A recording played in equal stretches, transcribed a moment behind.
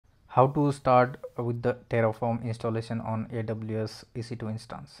How to start with the Terraform installation on AWS EC2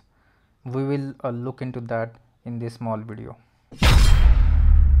 instance. We will look into that in this small video.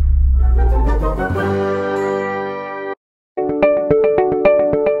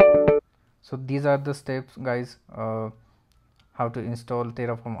 So these are the steps, guys, how to install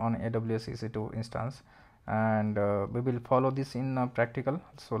Terraform on AWS EC2 instance, and we will follow this in practical.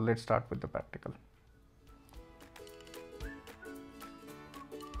 So let's start with the practical.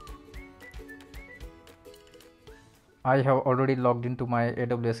 I have already logged into my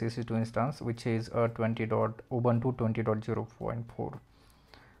AWS EC2 instance, which is Ubuntu 20.0.4.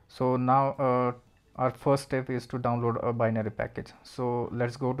 So now our first step is to download a binary package. So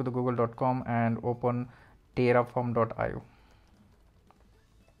let's go to the google.com and open terraform.io.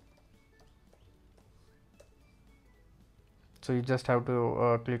 So you just have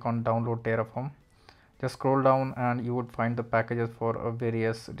to click on download Terraform. Just scroll down and you would find the packages for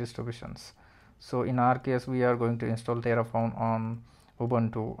various distributions. So in our case, we are going to install Terraform on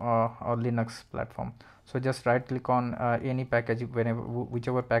Ubuntu or Linux platform. So just right click on any package,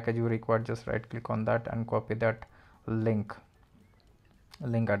 whichever package you require, just right click on that and copy that link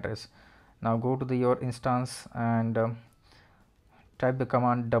address. Now go to your instance and type the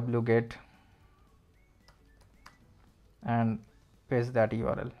command wget and paste that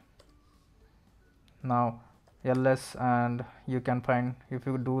URL. Now ls, and you can find, if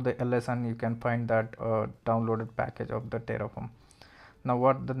you do the ls, and you can find that downloaded package of the Terraform. Now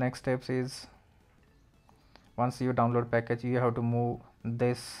what the next steps is, once you download package, you have to move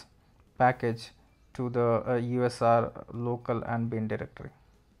this package to the usr local and bin directory.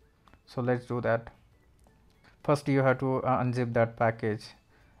 So let's do that. First you have to unzip that package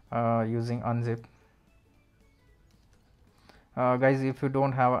using Unzip. Guys, if you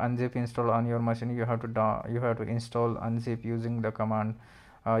don't have Unzip installed on your machine, you have to install Unzip using the command.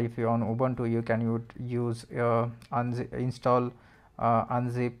 If you're on Ubuntu, you can use install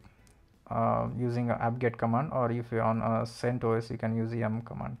Unzip using a apt-get command, or if you're on CentOS, you can use yum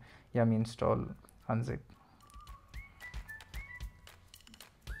command, yum install Unzip.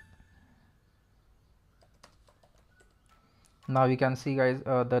 Now you can see, guys,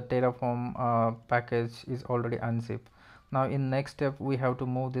 the Terraform package is already unzipped. Now in next step, we have to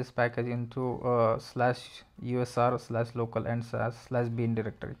move this package into /usr/local and /bin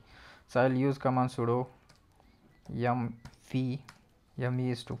directory. So I'll use command sudo yum v. Yum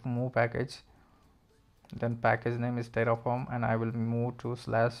is to move package, then package name is Terraform, and I will move to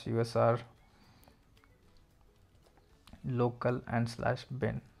 /usr local and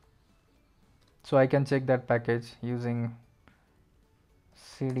 /bin. So I can check that package using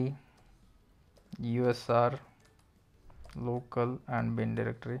cd usr local and bin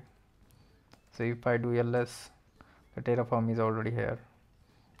directory. So if I do ls, the Terraform is already here,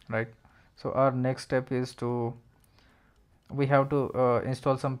 right? So our next step is we have to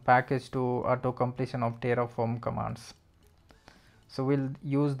install some package to auto completion of Terraform commands. So we'll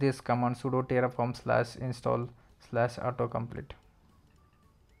use this command sudo terraform /install /autocomplete.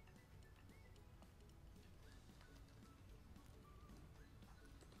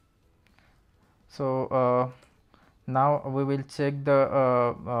 So now we will check the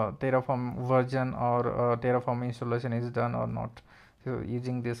Terraform version or Terraform installation is done or not. So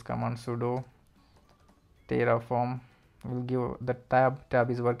using this command sudo terraform, will give the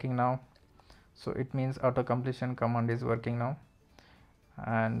tab is working now. So it means auto completion command is working now,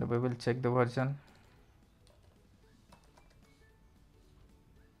 and we will check the version.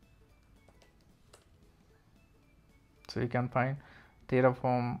 So you can find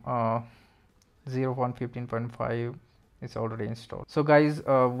Terraform 0.15.5 is already installed. So guys,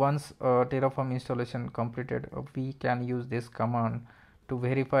 once Terraform installation completed, we can use this command to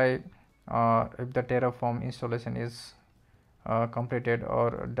verify if the Terraform installation is completed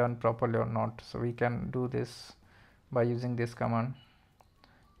or done properly or not. So we can do this by using this command.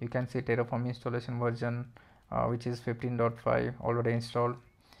 You can see Terraform installation version which is 15.5 already installed.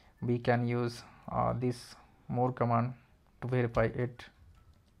 We can use this more command to verify it.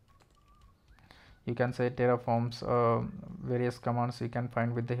 You can say Terraform's various commands you can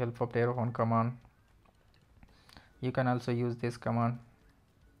find with the help of Terraform command. You can also use this command,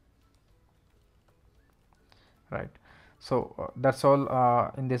 right? So that's all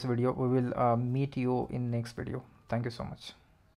in this video. We will meet you in next video. Thank you so much.